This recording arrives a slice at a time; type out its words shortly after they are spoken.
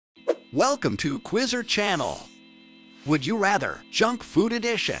Welcome to Quizzer Channel. Would you rather Junk Food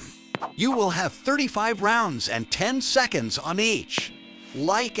Edition? You will have 35 rounds and 10 seconds on each.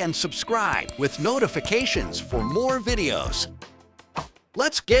 Like and subscribe with notifications for more videos.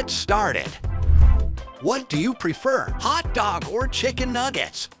 Let's get started. What do you prefer, hot dog or chicken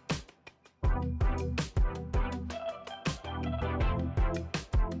nuggets?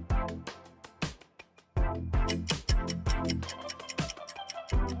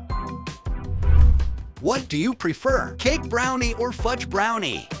 What do you prefer, cake brownie or fudge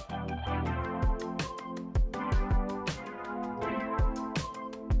brownie?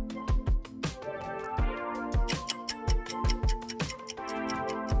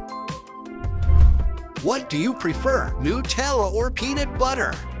 What do you prefer, Nutella or peanut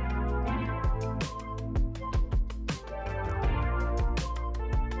butter?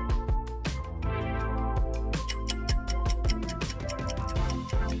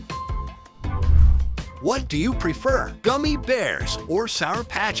 What do you prefer, gummy bears or Sour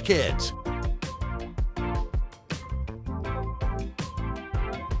Patch Kids?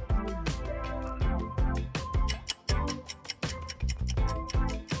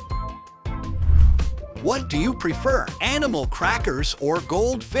 What do you prefer, animal crackers or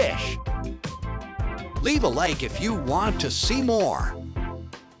goldfish? Leave a like if you want to see more.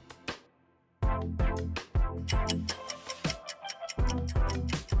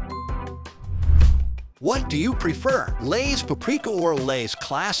 What do you prefer, Lay's Paprika or Lay's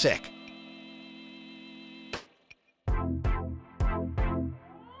Classic?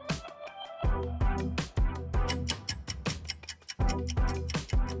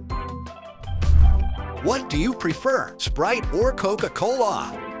 What do you prefer, Sprite or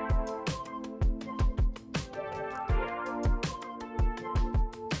Coca-Cola?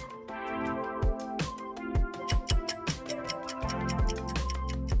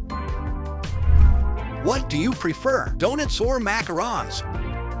 What do you prefer, donuts or macarons?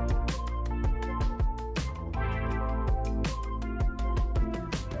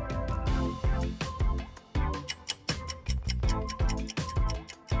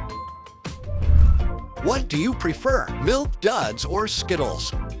 What do you prefer, Milk Duds or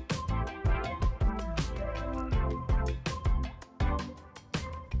Skittles?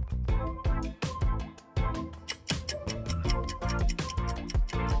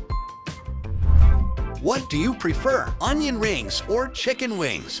 What do you prefer, onion rings or chicken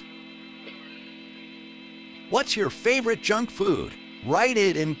wings? What's your favorite junk food? Write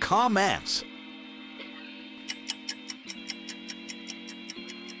it in comments.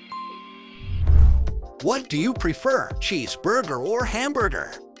 What do you prefer, cheeseburger or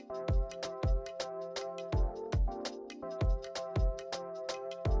hamburger?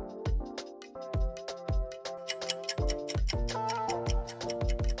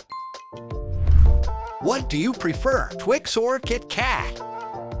 What do you prefer, Twix or Kit Kat?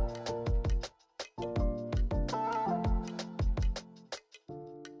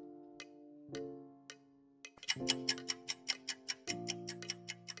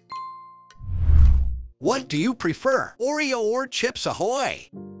 What do you prefer, Oreo or Chips Ahoy?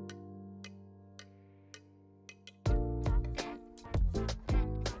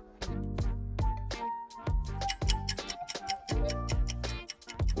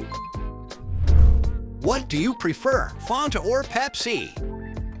 What do you prefer, Fanta or Pepsi?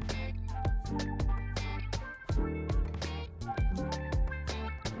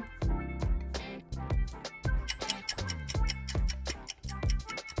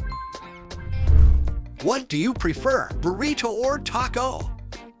 What do you prefer, burrito or taco?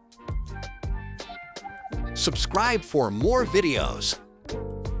 Subscribe for more videos.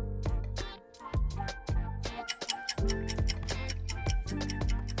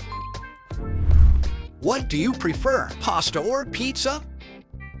 What do you prefer, pasta or pizza?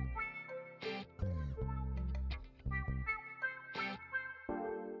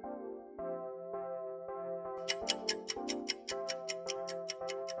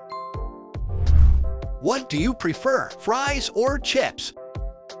 What do you prefer, fries or chips?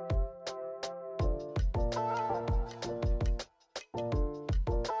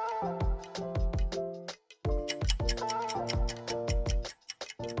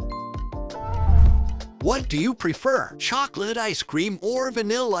 What do you prefer, chocolate ice cream or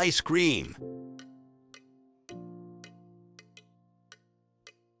vanilla ice cream?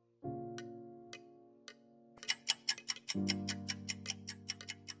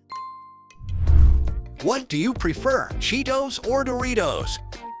 What do you prefer, Cheetos or Doritos?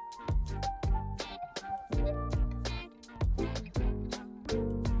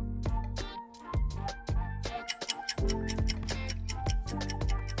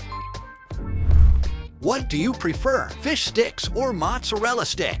 What do you prefer, fish sticks or mozzarella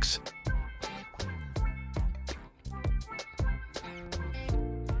sticks?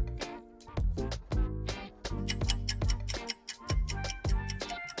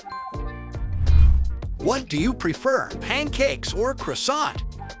 What do you prefer, pancakes or croissant?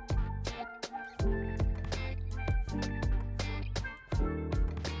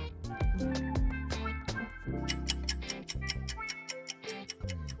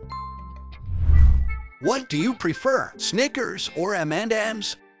 What do you prefer, Snickers or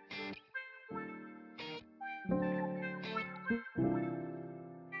M&M's?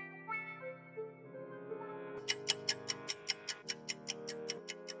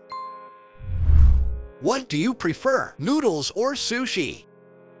 What do you prefer, noodles or sushi?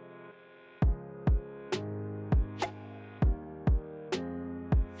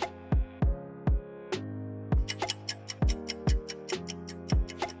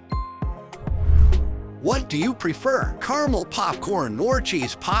 What do you prefer, caramel popcorn or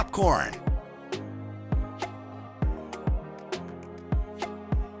cheese popcorn?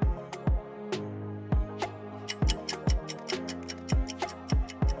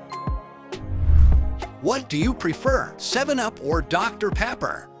 What do you prefer, 7-Up or Dr.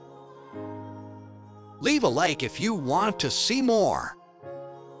 Pepper? Leave a like if you want to see more.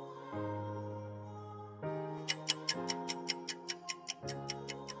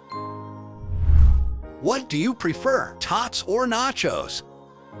 What do you prefer, tots or nachos?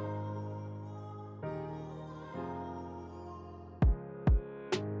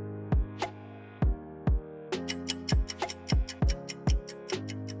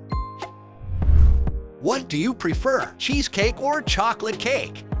 What do you prefer, cheesecake or chocolate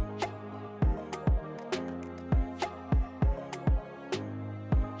cake?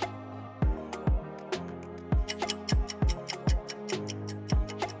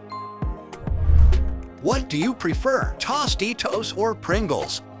 What do you prefer, Tostitos or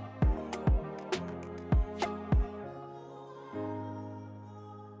Pringles?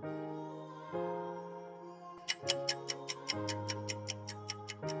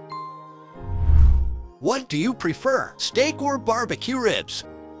 What do you prefer, steak or barbecue ribs?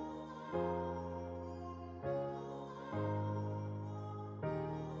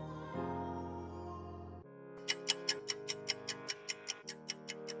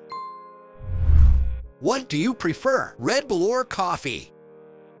 What do you prefer, Red Bull or coffee?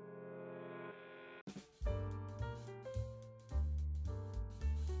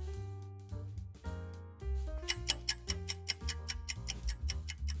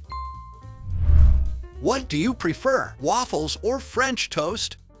 What do you prefer, waffles or French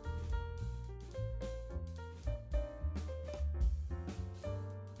toast?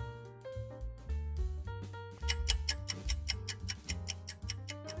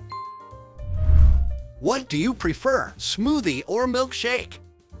 What do you prefer, smoothie or milkshake?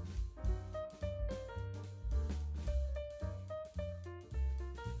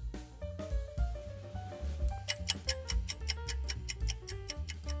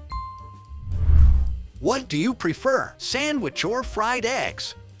 What do you prefer, sandwich or fried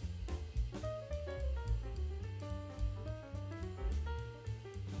eggs?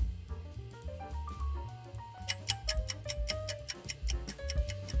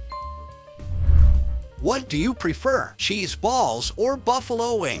 What do you prefer, cheese balls or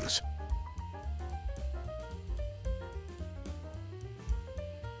buffalo wings?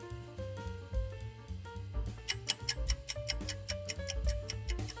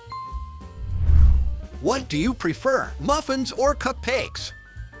 What do you prefer, muffins or cupcakes?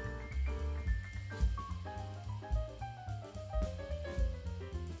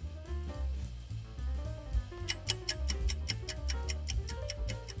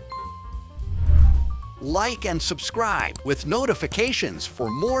 Like and subscribe with notifications for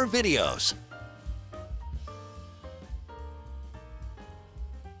more videos.